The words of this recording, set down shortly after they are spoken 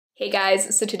Hey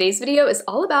guys, so today's video is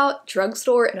all about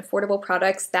drugstore and affordable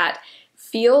products that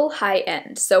feel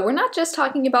high-end. So we're not just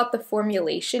talking about the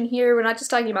formulation here, we're not just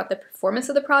talking about the performance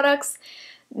of the products.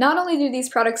 Not only do these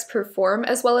products perform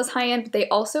as well as high-end, but they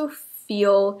also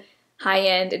feel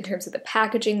high-end in terms of the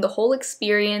packaging, the whole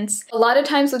experience. A lot of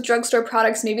times with drugstore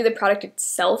products, maybe the product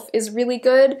itself is really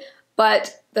good,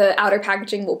 but the outer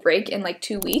packaging will break in like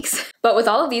 2 weeks. But with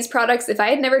all of these products, if I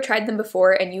had never tried them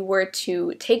before and you were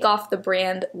to take off the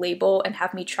brand label and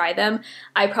have me try them,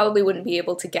 I probably wouldn't be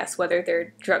able to guess whether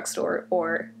they're drugstore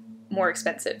or more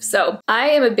expensive. So I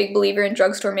am a big believer in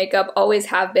drugstore makeup, always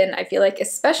have been. I feel like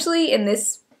especially in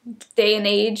this day and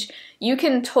age, you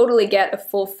can totally get a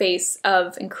full face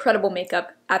of incredible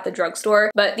makeup at the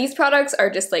drugstore, but these products are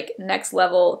just like next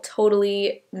level,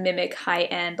 totally mimic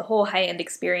high-end, the whole high-end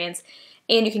experience,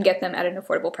 and you can get them at an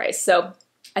affordable price. So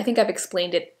I think I've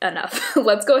explained it enough.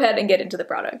 Let's go ahead and get into the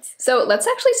products. So let's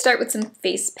actually start with some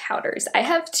face powders. I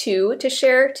have two to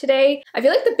share today. I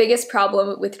feel like the biggest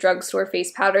problem with drugstore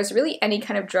face powders, really any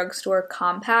kind of drugstore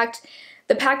compact,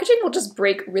 the packaging will just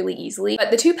break really easily.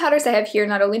 But the two powders I have here,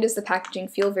 not only does the packaging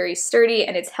feel very sturdy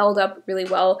and it's held up really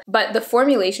well, but the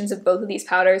formulations of both of these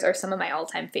powders are some of my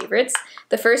all-time favorites.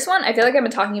 The first one, I feel like I've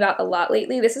been talking about a lot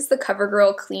lately. This is the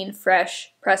Covergirl Clean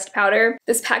Fresh Pressed Powder.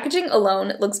 This packaging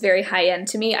alone looks very high-end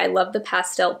to me. I love the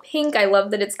pastel pink. I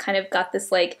love that it's kind of got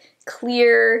this like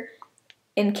clear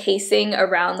encasing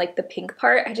around like the pink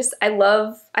part. I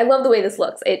love the way this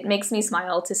looks. It makes me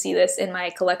smile to see this in my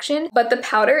collection. But the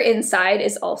powder inside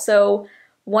is also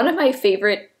one of my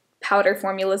favorite powder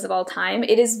formulas of all time.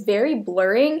 It is very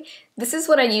blurring. This is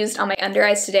what I used on my under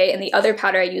eyes today, and the other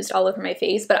powder I used all over my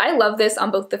face, but I love this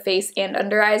on both the face and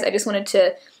under eyes. I just wanted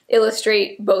to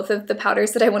illustrate both of the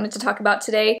powders that I wanted to talk about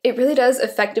today. It really does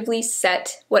effectively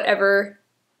set whatever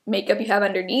makeup you have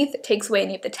underneath. It takes away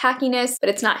any of the tackiness, but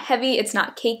it's not heavy, it's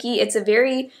not cakey. It's a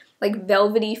very like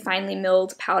velvety, finely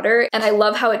milled powder, and I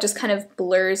love how it just kind of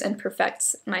blurs and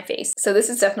perfects my face. So this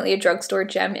is definitely a drugstore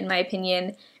gem in my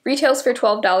opinion. Retails for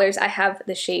 $12. I have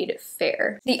the shade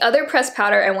Fair. The other pressed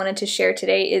powder I wanted to share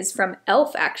today is from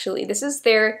e.l.f. actually. This is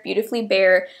their Beautifully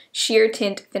Bare Sheer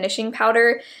Tint Finishing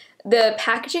Powder. The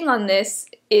packaging on this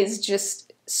is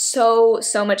just so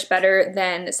much better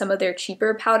than some of their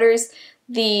cheaper powders.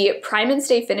 The Prime and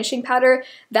Stay Finishing Powder,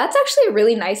 that's actually a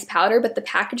really nice powder, but the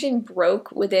packaging broke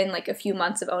within like a few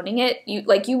months of owning it.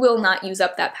 You will not use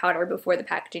up that powder before the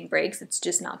packaging breaks. It's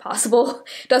just not possible.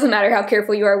 Doesn't matter how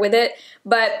careful you are with it.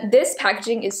 But this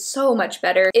packaging is so much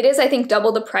better. It is, I think,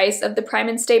 double the price of the Prime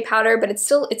and Stay powder, but it's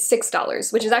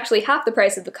 $6, which is actually half the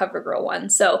price of the CoverGirl one.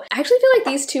 So I actually feel like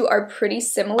these two are pretty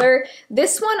similar.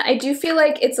 This one, I do feel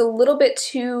like it's a little bit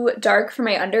too dark for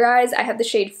my under eyes. I have the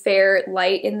shade Fair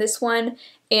Light in this one,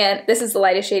 and this is the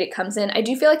lightest shade it comes in. I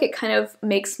do feel like it kind of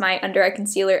makes my under eye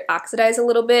concealer oxidize a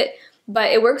little bit,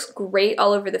 but it works great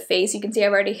all over the face. You can see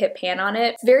I've already hit pan on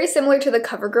it. It's very similar to the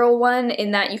CoverGirl one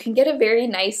in that you can get a very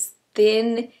nice,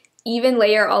 thin, even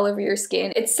layer all over your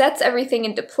skin. It sets everything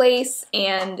into place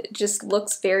and just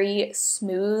looks very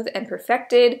smooth and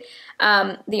perfected.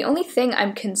 The only thing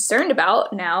I'm concerned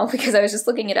about now, because I was just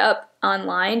looking it up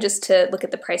online just to look at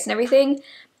the price and everything,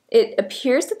 it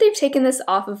appears that they've taken this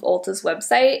off of Ulta's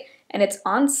website and it's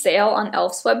on sale on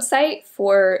e.l.f.'s website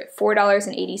for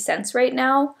 $4.80 right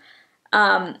now.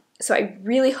 So I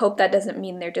really hope that doesn't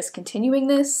mean they're discontinuing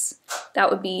this. That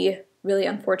would be really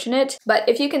unfortunate. But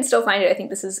if you can still find it, I think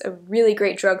this is a really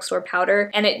great drugstore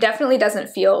powder, and it definitely doesn't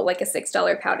feel like a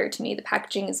 $6 powder to me. The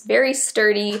packaging is very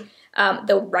sturdy.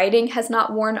 The writing has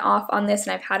not worn off on this,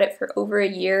 and I've had it for over a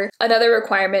year. Another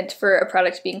requirement for a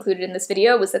product to be included in this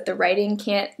video was that the writing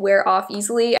can't wear off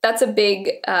easily. That's a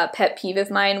big pet peeve of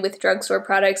mine with drugstore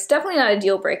products. Definitely not a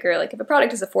deal breaker. Like if a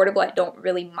product is affordable, I don't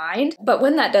really mind. But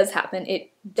when that does happen,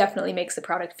 it definitely makes the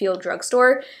product feel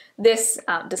drugstore. This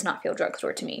does not feel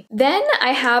drugstore to me. Then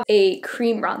I have a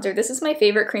cream bronzer. This is my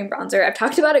favorite cream bronzer. I've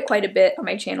talked about it quite a bit on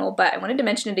my channel, but I wanted to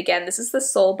mention it again. This is the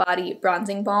Soul Body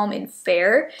Bronzing Balm in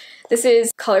Fair. This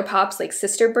is ColourPop's like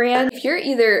sister brand. If you're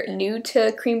either new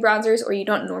to cream bronzers or you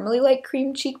don't normally like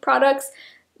cream cheek products,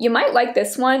 you might like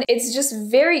this one. It's just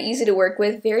very easy to work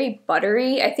with, very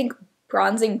buttery. I think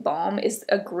bronzing balm is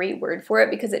a great word for it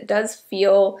because it does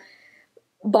feel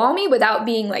balmy without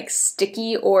being like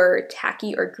sticky or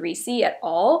tacky or greasy at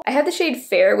all. I have the shade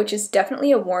Fair, which is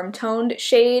definitely a warm toned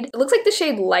shade. It looks like the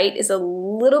shade Light is a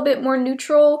little bit more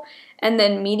neutral, and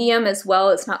then Medium as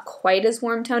well. It's not quite as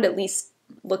warm toned, at least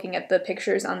looking at the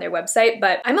pictures on their website,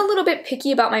 but I'm a little bit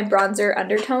picky about my bronzer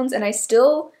undertones, and I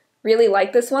still really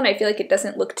like this one. I feel like it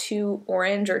doesn't look too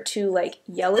orange or too like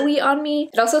yellowy on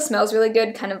me. It also smells really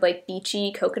good, kind of like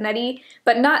beachy, coconutty,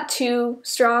 but not too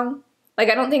strong. Like,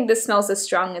 I don't think this smells as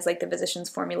strong as like the Physicians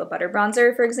Formula Butter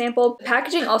Bronzer, for example. The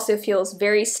packaging also feels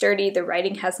very sturdy. The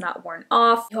writing has not worn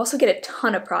off. You also get a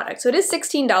ton of product. So it is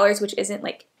 $16, which isn't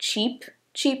like cheap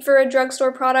for a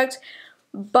drugstore product,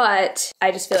 but I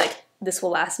just feel like this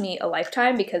will last me a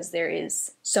lifetime because there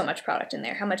is so much product in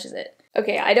there. How much is it?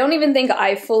 Okay, I don't even think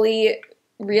I fully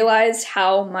realized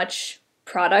how much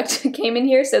product came in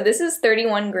here. So this is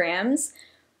 31 grams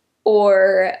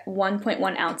or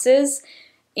 1.1 ounces.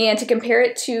 And to compare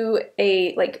it to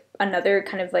another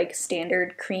kind of like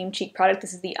standard cream cheek product,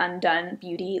 this is the Undone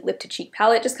Beauty Lip to Cheek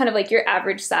Palette, just kind of like your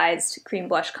average sized cream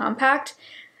blush compact.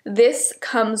 This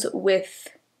comes with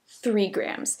 3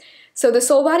 grams. So the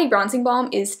Soul Body Bronzing Balm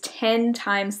is 10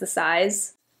 times the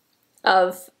size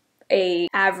of a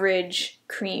average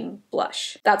cream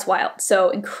blush. That's wild. So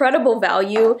incredible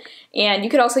value. And you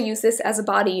could also use this as a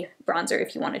body bronzer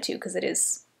if you wanted to, because it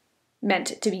is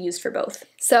meant to be used for both.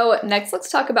 So next,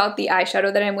 let's talk about the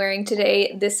eyeshadow that I'm wearing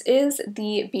today. This is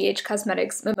the BH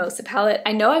Cosmetics Mimosa palette.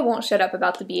 I know I won't shut up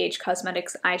about the BH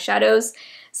Cosmetics eyeshadows,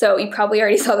 so you probably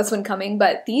already saw this one coming,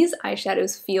 but these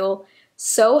eyeshadows feel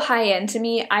so high-end to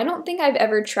me. I don't think I've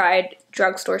ever tried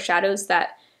drugstore shadows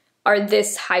that are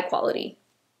this high quality.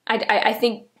 I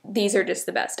think these are just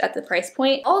the best at the price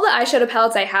point. All the eyeshadow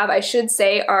palettes I have, I should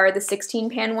say, are the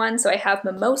 16-pan ones. So I have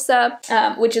Mimosa,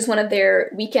 which is one of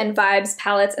their Weekend Vibes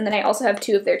palettes, and then I also have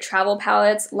 2 of their travel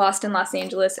palettes, Lost in Los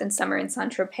Angeles and Summer in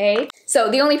Saint-Tropez. So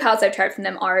the only palettes I've tried from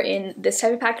them are in this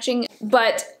type of packaging,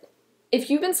 but if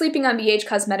you've been sleeping on BH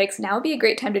Cosmetics, now would be a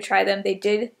great time to try them. They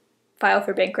did file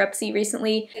for bankruptcy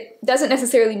recently. It doesn't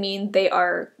necessarily mean they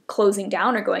are closing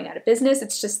down or going out of business,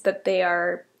 it's just that they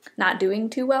are not doing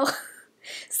too well.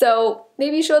 So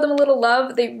maybe show them a little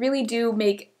love. They really do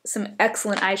make some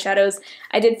excellent eyeshadows.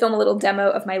 I did film a little demo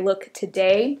of my look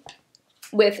today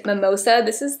with Mimosa.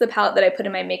 This is the palette that I put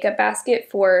in my makeup basket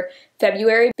for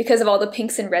February because of all the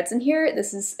pinks and reds in here.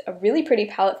 This is a really pretty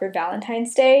palette for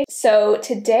Valentine's Day. So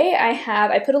today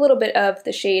I put a little bit of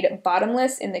the shade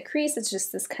Bottomless in the crease. It's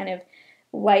just this kind of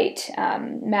light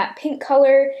matte pink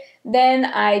color. Then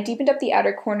I deepened up the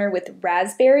outer corner with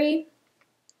Raspberry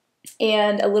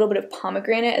and a little bit of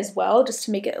pomegranate as well, just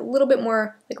to make it a little bit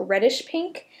more like reddish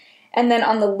pink. And then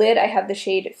on the lid, I have the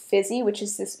shade Fizzy, which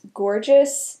is this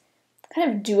gorgeous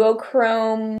kind of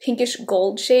duochrome pinkish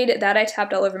gold shade that I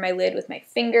tapped all over my lid with my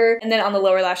finger. And then on the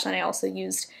lower lash line, I also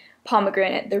used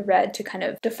pomegranate, the red, to kind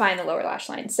of define the lower lash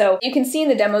line. So you can see in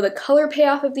the demo, the color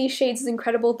payoff of these shades is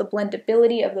incredible. The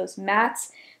blendability of those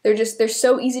mattes, they're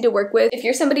so easy to work with. If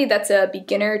you're somebody that's a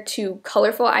beginner to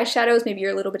colorful eyeshadows, maybe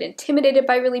you're a little bit intimidated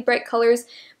by really bright colors,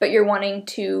 but you're wanting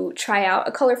to try out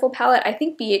a colorful palette, I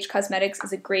think BH Cosmetics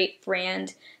is a great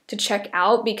brand to check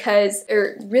out because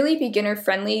they're really beginner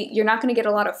friendly. You're not going to get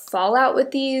a lot of fallout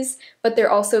with these, but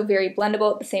they're also very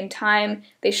blendable at the same time.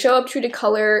 They show up true to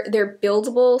color, they're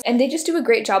buildable, and they just do a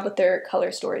great job with their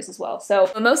color stories as well. So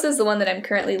Mimosa is the one that I'm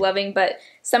currently loving, but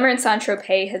Summer in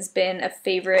Saint-Tropez has been a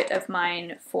favorite of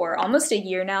mine for almost a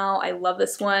year now. I love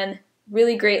this one.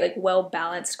 Really great, like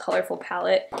well-balanced, colorful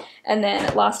palette. And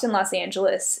then Lost in Los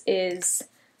Angeles is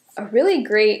a really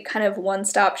great kind of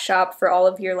one-stop shop for all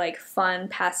of your like fun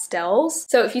pastels.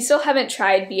 So if you still haven't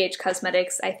tried BH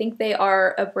Cosmetics, I think they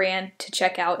are a brand to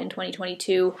check out in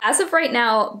 2022. As of right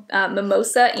now,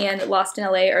 Mimosa and Lost in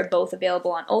LA are both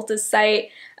available on Ulta's site,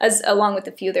 along with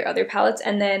a few of their other palettes.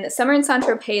 And then Summer in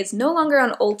Saint-Tropez is no longer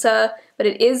on Ulta, but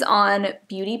it is on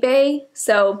Beauty Bay,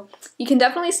 so you can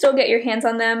definitely still get your hands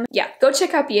on them. Yeah, go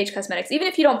check out BH Cosmetics. Even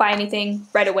if you don't buy anything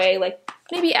right away, like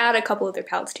maybe add a couple of their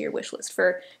palettes to your wish list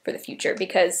for the future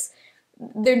because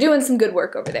they're doing some good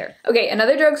work over there. Okay,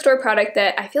 another drugstore product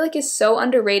that I feel like is so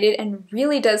underrated and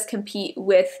really does compete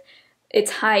with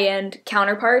its high-end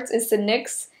counterparts is the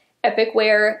NYX Epic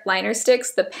Wear Liner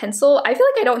Sticks, the pencil. I feel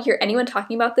like I don't hear anyone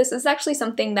talking about this. This is actually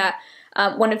something that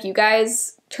one of you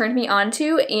guys turned me on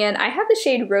to, and I have the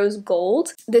shade Rose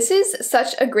Gold. This is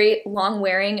such a great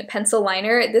long-wearing pencil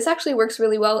liner. This actually works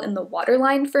really well in the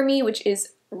waterline for me, which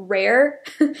is rare.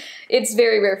 It's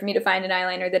very rare for me to find an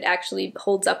eyeliner that actually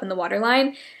holds up in the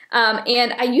waterline.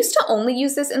 And I used to only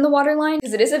use this in the waterline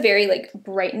because it is a very like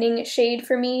brightening shade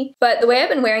for me. But the way I've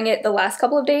been wearing it the last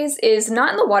couple of days is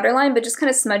not in the waterline, but just kind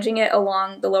of smudging it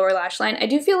along the lower lash line. I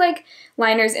do feel like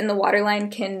liners in the waterline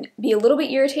can be a little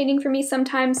bit irritating for me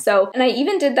sometimes. And I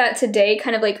even did that today,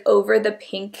 kind of like over the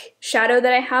pink shadow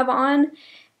that I have on.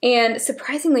 And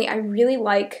surprisingly, I really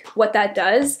like what that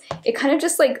does. It kind of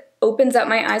just like opens up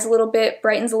my eyes a little bit,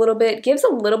 brightens a little bit, gives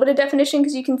a little bit of definition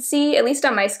because you can see, at least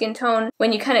on my skin tone,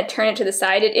 when you kind of turn it to the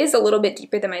side, it is a little bit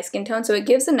deeper than my skin tone, so it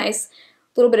gives a nice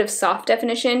little bit of soft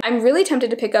definition. I'm really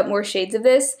tempted to pick up more shades of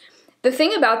this, The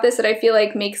thing about this that I feel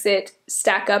like makes it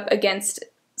stack up against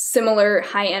similar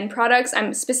high-end products,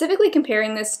 I'm specifically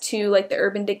comparing this to like the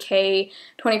Urban Decay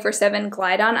 24/7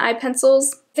 Glide-On eye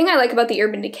pencils. The thing I like about the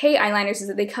Urban Decay eyeliners is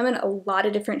that they come in a lot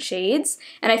of different shades,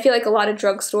 and I feel like a lot of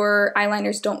drugstore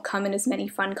eyeliners don't come in as many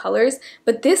fun colors,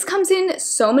 but this comes in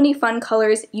so many fun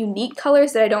colors, unique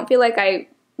colors that I don't feel like I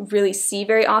really see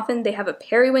very often. They have a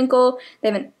periwinkle, they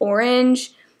have an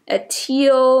orange, a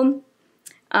teal,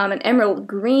 an emerald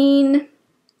green,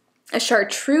 a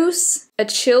chartreuse, a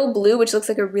chill blue, which looks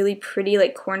like a really pretty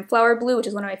like cornflower blue, which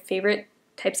is one of my favorite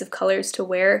types of colors to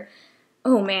wear.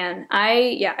 Oh man,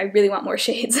 I really want more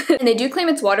shades. And they do claim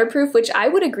it's waterproof, which I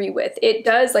would agree with. It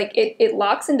does, like, it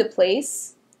locks into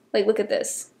place. Like, look at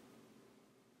this.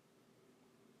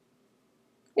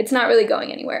 It's not really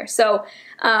going anywhere. So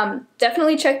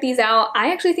definitely check these out.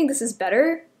 I actually think this is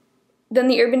better than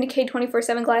the Urban Decay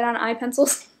 24/7 Glide-On eye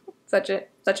pencils. Such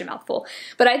a mouthful.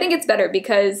 But I think it's better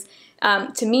because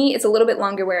to me, it's a little bit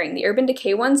longer wearing. The Urban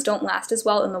Decay ones don't last as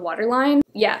well in the waterline.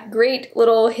 Yeah, great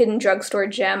little hidden drugstore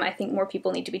gem. I think more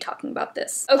people need to be talking about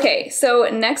this. Okay, so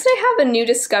next I have a new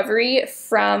discovery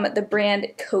from the brand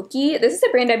Kokie. This is a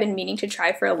brand I've been meaning to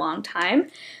try for a long time.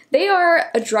 They are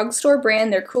a drugstore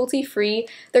brand. They're cruelty-free.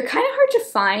 They're kind of hard to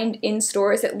find in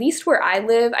stores, at least where I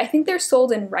live. I think they're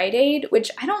sold in Rite Aid,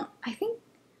 which I think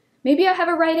maybe I have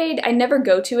a Rite Aid. I never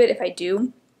go to it if I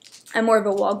do. I'm more of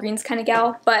a Walgreens kind of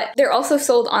gal, but they're also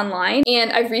sold online, and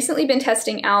I've recently been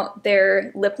testing out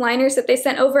their lip liners that they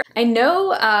sent over. I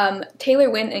know Taylor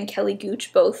Wynn and Kelly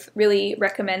Gooch both really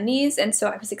recommend these, and so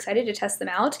I was excited to test them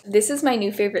out. This is my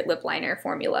new favorite lip liner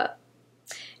formula,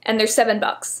 and they're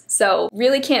 $7, so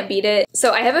really can't beat it.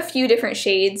 So I have a few different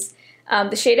shades.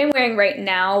 The shade I'm wearing right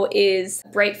now is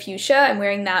Bright Fuchsia. I'm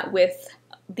wearing that with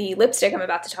the lipstick I'm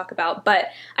about to talk about, but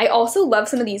I also love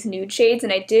some of these nude shades,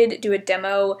 and I did do a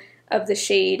demo of the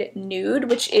shade Nude,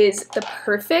 which is the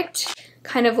perfect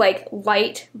kind of like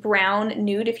light brown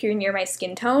nude if you're near my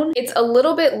skin tone. It's a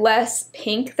little bit less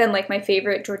pink than like my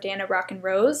favorite Jordana Rock and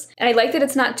Rose, and I like that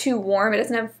it's not too warm. It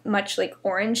doesn't have much like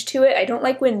orange to it. I don't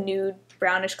like when nude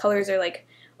brownish colors are like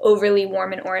overly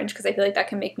warm and orange because I feel like that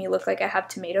can make me look like I have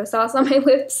tomato sauce on my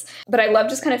lips. But I love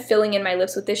just kind of filling in my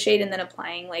lips with this shade and then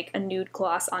applying like a nude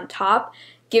gloss on top.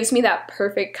 Gives me that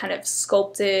perfect kind of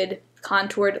sculpted,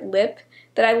 contoured lip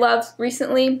that I love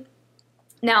recently.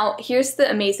 Now, here's the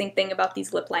amazing thing about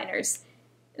these lip liners.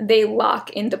 They lock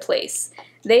into place.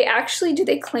 They actually, do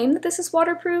they claim that this is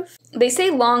waterproof? They say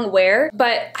long wear,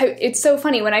 but it's so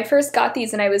funny. When I first got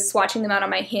these and I was swatching them out on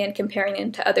my hand, comparing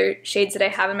them to other shades that I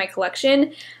have in my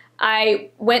collection, I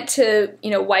went to,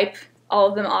 wipe all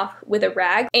of them off with a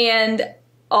rag, and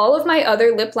all of my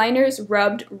other lip liners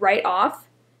rubbed right off.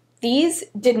 These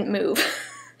didn't move.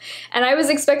 And I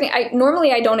was expecting,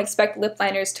 normally I don't expect lip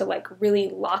liners to like really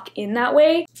lock in that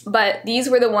way, but these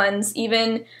were the ones,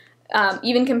 even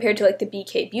compared to like the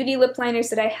BK Beauty lip liners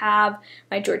that I have,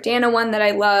 my Jordana one that I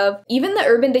love, even the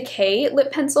Urban Decay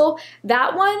lip pencil,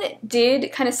 that one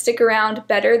did kind of stick around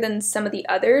better than some of the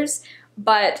others,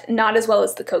 but not as well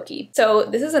as the Kokie. So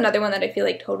this is another one that I feel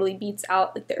like totally beats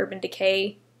out like the Urban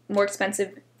Decay more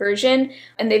expensive version.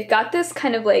 And they've got this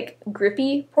kind of like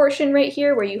grippy portion right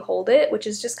here where you hold it, which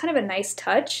is just kind of a nice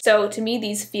touch. So to me,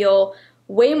 these feel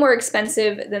way more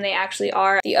expensive than they actually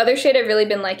are. The other shade I've really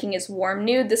been liking is Warm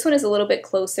Nude. This one is a little bit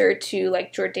closer to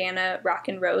like Jordana Rock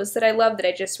and Rose that I love, that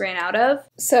I just ran out of.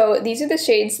 So these are the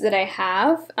shades that I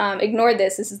have. Ignore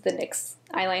this is the NYX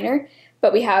eyeliner.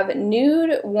 But we have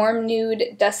Nude, Warm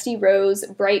Nude, Dusty Rose,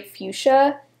 Bright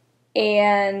Fuchsia,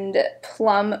 and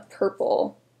Plum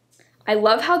Purple. I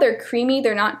love how they're creamy,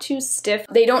 they're not too stiff,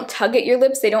 they don't tug at your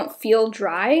lips, they don't feel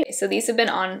dry. So these have been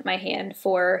on my hand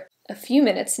for a few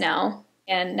minutes now,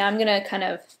 and now I'm gonna kind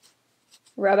of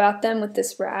rub out them with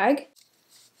this rag.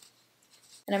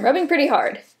 And I'm rubbing pretty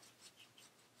hard.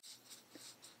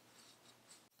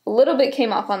 A little bit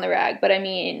came off on the rag, but I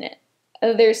mean,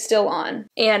 they're still on.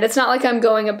 And it's not like I'm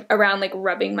going around like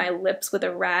rubbing my lips with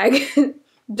a rag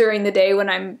during the day when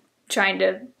I'm trying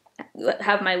to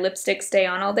have my lipstick stay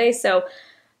on all day. So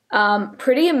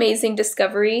pretty amazing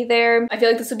discovery there. I feel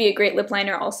like this would be a great lip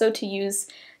liner also to use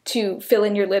to fill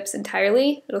in your lips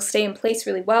entirely. It'll stay in place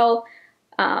really well.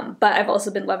 But I've also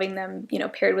been loving them,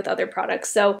 paired with other products.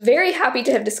 So very happy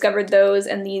to have discovered those,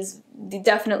 and these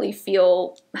definitely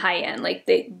feel high-end. Like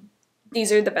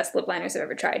these are the best lip liners I've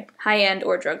ever tried, high-end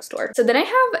or drugstore. So then I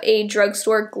have a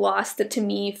drugstore gloss that to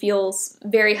me feels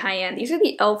very high-end. These are the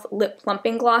e.l.f. Lip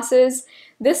Plumping Glosses.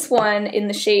 This one in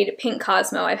the shade Pink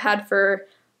Cosmo I've had for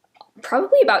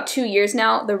probably about 2 years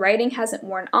now. The writing hasn't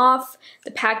worn off.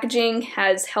 The packaging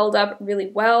has held up really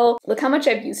well. Look how much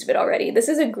I've used of it already. This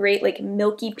is a great like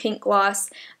milky pink gloss.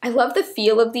 I love the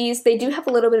feel of these. They do have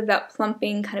a little bit of that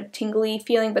plumping kind of tingly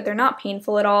feeling, but they're not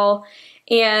painful at all.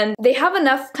 And they have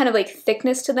enough kind of like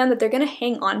thickness to them that they're gonna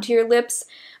hang onto your lips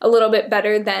a little bit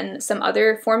better than some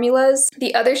other formulas.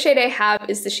 The other shade I have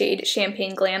is the shade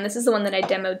Champagne Glam. This is the one that I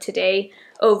demoed today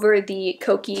over the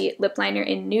Kokie lip liner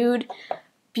in Nude.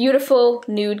 Beautiful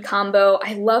nude combo.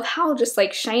 I love how just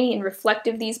like shiny and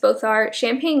reflective these both are.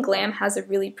 Champagne Glam has a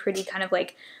really pretty kind of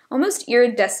like almost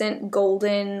iridescent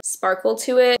golden sparkle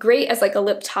to it. Great as like a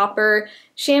lip topper.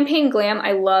 Champagne Glam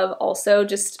I love also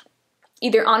just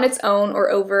either on its own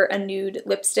or over a nude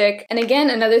lipstick. And again,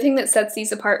 another thing that sets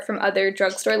these apart from other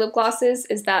drugstore lip glosses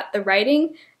is that the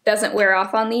writing doesn't wear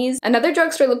off on these. Another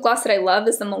drugstore lip gloss that I love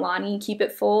is the Milani Keep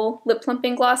It Full lip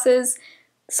plumping glosses.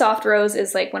 Soft Rose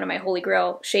is like one of my holy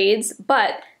grail shades,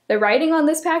 but the writing on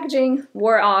this packaging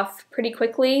wore off pretty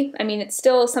quickly. I mean, it's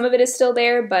still, some of it is still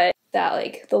there, but that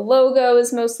like the logo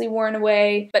is mostly worn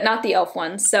away, but not the e.l.f.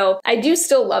 ones. So I do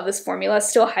still love this formula,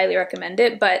 still highly recommend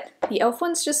it, but the e.l.f.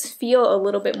 ones just feel a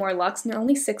little bit more luxe and they're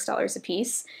only $6 a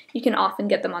piece. You can often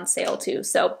get them on sale too.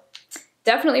 So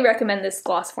definitely recommend this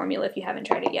gloss formula if you haven't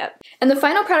tried it yet. And the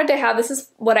final product I have, this is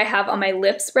what I have on my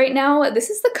lips right now. This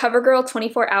is the Covergirl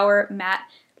 24-Hour Matte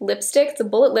Lipstick. It's a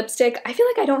bullet lipstick. I feel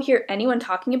like I don't hear anyone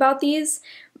talking about these.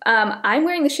 I'm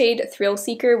wearing the shade Thrill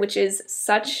Seeker, which is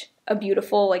such a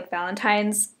beautiful like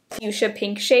Valentine's fuchsia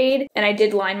pink shade, and I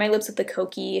did line my lips with the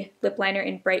Kokie lip liner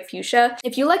in bright fuchsia.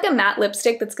 If you like a matte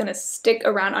lipstick that's gonna stick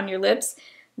around on your lips,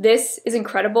 this is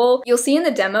incredible. You'll see in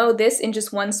the demo, this in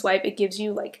just one swipe, it gives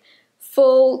you like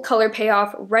full color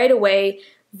payoff right away.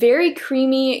 Very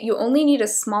creamy, you only need a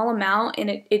small amount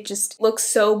and it just looks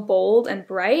so bold and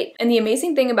bright. And the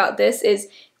amazing thing about this is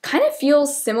kind of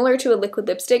feels similar to a liquid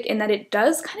lipstick in that it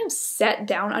does kind of set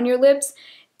down on your lips.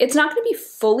 It's not going to be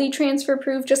fully transfer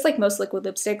proof, just like most liquid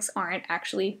lipsticks aren't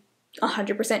actually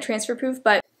 100% transfer proof,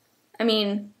 but I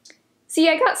mean, see,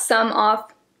 I got some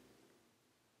off.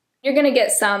 You're going to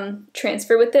get some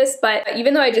transfer with this, but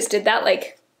even though I just did that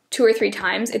like 2 or 3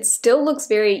 times, it still looks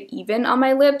very even on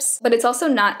my lips, but it's also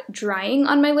not drying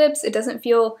on my lips. It doesn't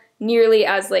feel nearly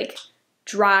as like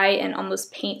dry and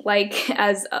almost paint-like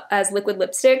as liquid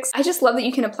lipsticks. I just love that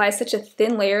you can apply such a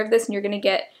thin layer of this and you're going to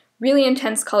get really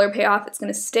intense color payoff. It's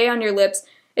going to stay on your lips.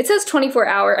 It says 24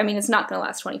 hour. I mean, it's not going to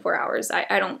last 24 hours.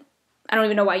 I don't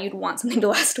even know why you'd want something to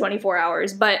last 24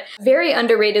 hours, but very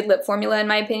underrated lip formula in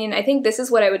my opinion. I think this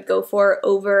is what I would go for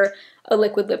over a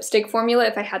liquid lipstick formula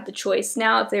if I had the choice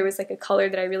now, if there was like a color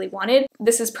that I really wanted.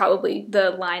 This is probably the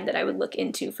line that I would look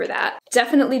into for that.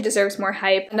 Definitely deserves more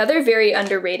hype. Another very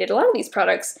underrated, a lot of these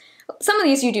products, some of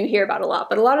these you do hear about a lot,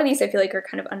 but a lot of these I feel like are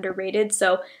kind of underrated.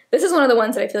 So this is one of the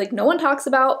ones that I feel like no one talks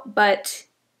about, but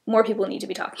more people need to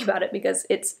be talking about it because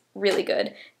it's really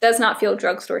good. Does not feel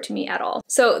drugstore to me at all.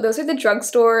 So those are the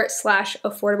drugstore /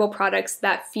 affordable products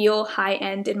that feel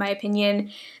high-end in my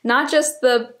opinion. Not just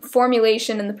the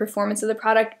formulation and the performance of the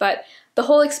product, but the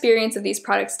whole experience of these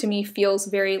products to me feels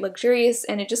very luxurious,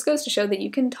 and it just goes to show that you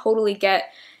can totally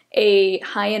get a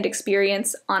high-end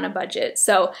experience on a budget.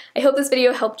 So I hope this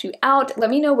video helped you out. Let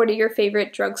me know what are your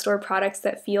favorite drugstore products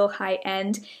that feel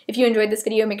high-end. If you enjoyed this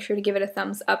video, make sure to give it a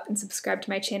thumbs up and subscribe to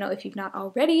my channel if you've not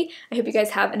already. I hope you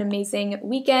guys have an amazing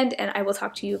weekend, and I will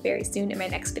talk to you very soon in my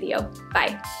next video.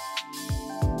 Bye!